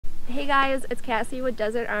Hey guys, it's Cassie with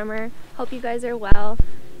Desert Armor. Hope you guys are well.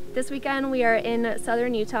 This weekend we are in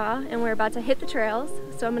southern Utah and we're about to hit the trails.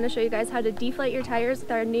 So I'm going to show you guys how to deflate your tires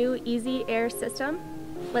with our new Easy Air system.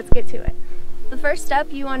 Let's get to it. The first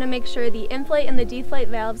step, you want to make sure the inflate and the deflate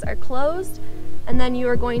valves are closed, and then you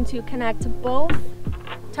are going to connect both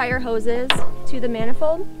tire hoses to the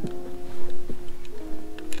manifold.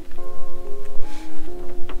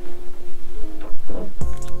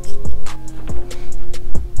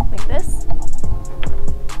 Like this.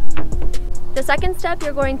 The second step,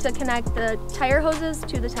 you're going to connect the tire hoses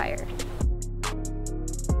to the tire.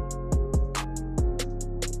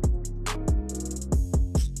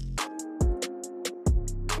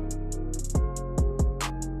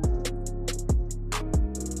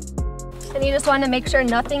 And you just want to make sure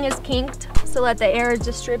nothing is kinked so that the air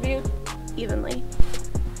distributes evenly.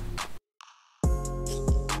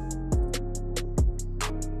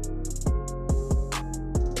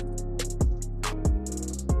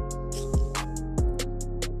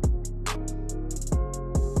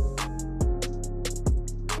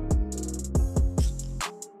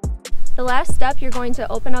 The last step, you're going to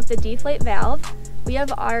open up the deflate valve. We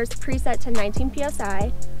have ours preset to 19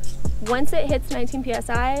 psi. Once it hits 19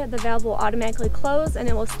 psi, the valve will automatically close and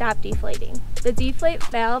it will stop deflating. The deflate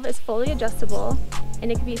valve is fully adjustable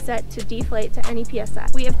and it can be set to deflate to any psi.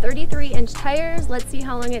 We have 33-inch tires. Let's see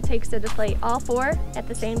how long it takes to deflate all four at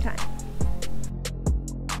the same time.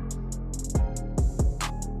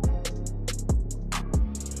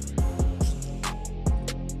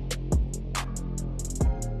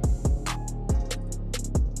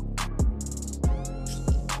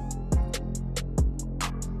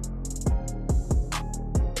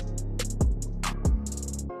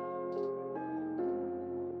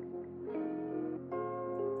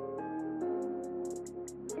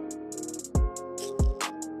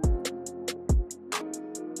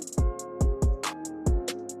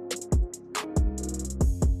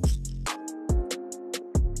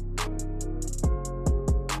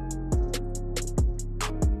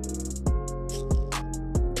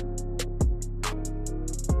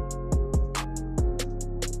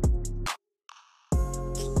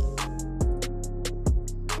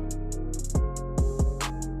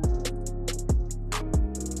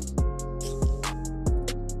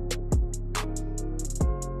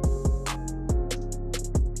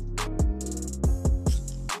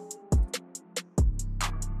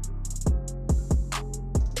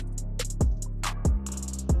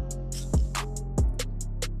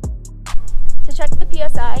 To check the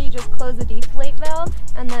PSI, you just close the deflate valve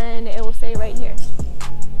and then it will say right here.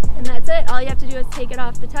 And that's it. All you have to do is take it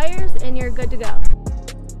off the tires and you're good to go.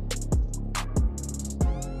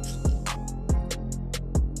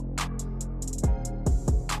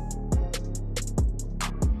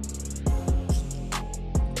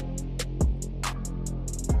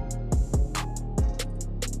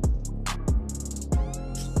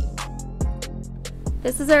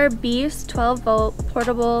 This is our 𝑣𝒊𝒓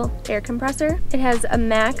portable air compressor. It has a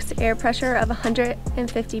max air pressure of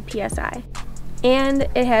 150 psi. And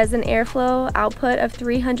it has an airflow output of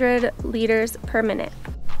 300 liters per minute.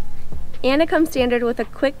 And it comes standard with a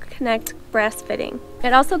quick connect brass fitting.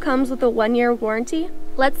 It also comes with a 1-year warranty.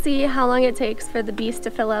 Let's see how long it takes for the beast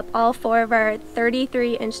to fill up all four of our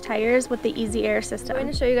 33-inch tires with the Easy Air system. I'm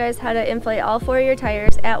going to show you guys how to inflate all four of your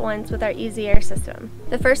tires at once with our Easy Air system.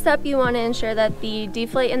 The first step, you want to ensure that the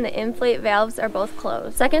deflate and the inflate valves are both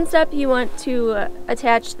closed. Second step, you want to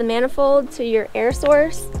attach the manifold to your air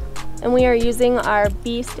source, and we are using our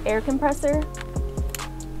Beast air compressor.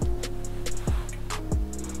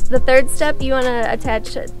 The third step, you want to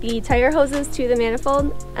attach the tire hoses to the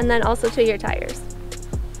manifold and then also to your tires.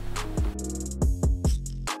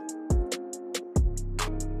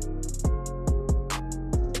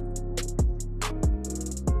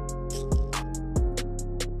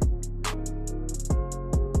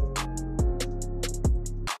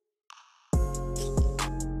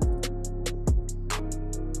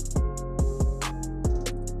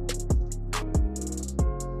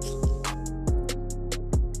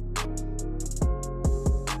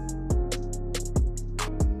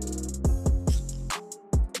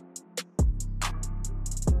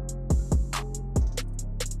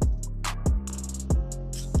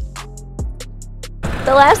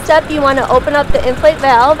 The last step, you want to open up the inflate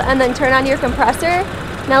valve and then turn on your compressor.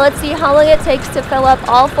 Now let's see how long it takes to fill up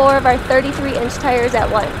all four of our 33-inch tires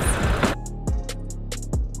at once.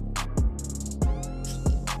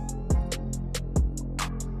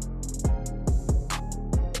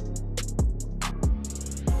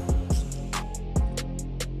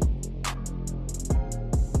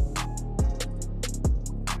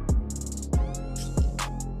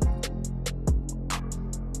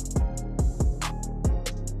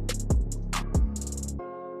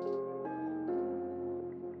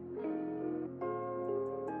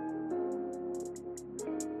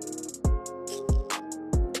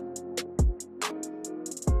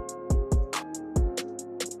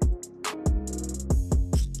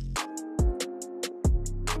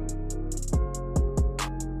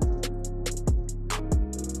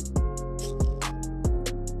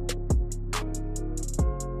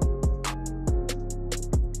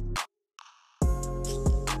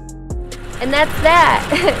 And that's that.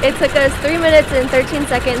 It took us 3 minutes and 13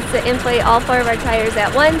 seconds to inflate all 4 of our tires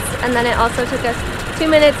at once, and then it also took us 2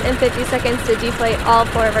 minutes and 50 seconds to deflate all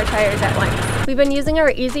 4 of our tires at once. We've been using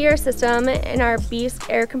our Easy Air system in our Beast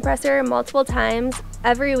air compressor multiple times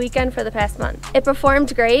every weekend for the past month. It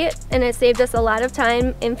performed great, and it saved us a lot of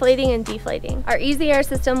time inflating and deflating. Our Easy Air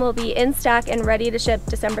system will be in stock and ready to ship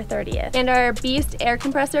December 30th. And our Beast air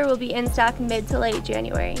compressor will be in stock mid to late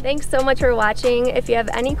January. Thanks so much for watching. If you have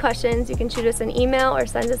any questions, you can shoot us an email or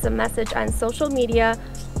send us a message on social media,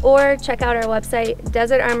 or check out our website,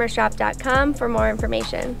 desertarmorshop.com, for more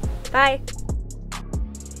information. Bye!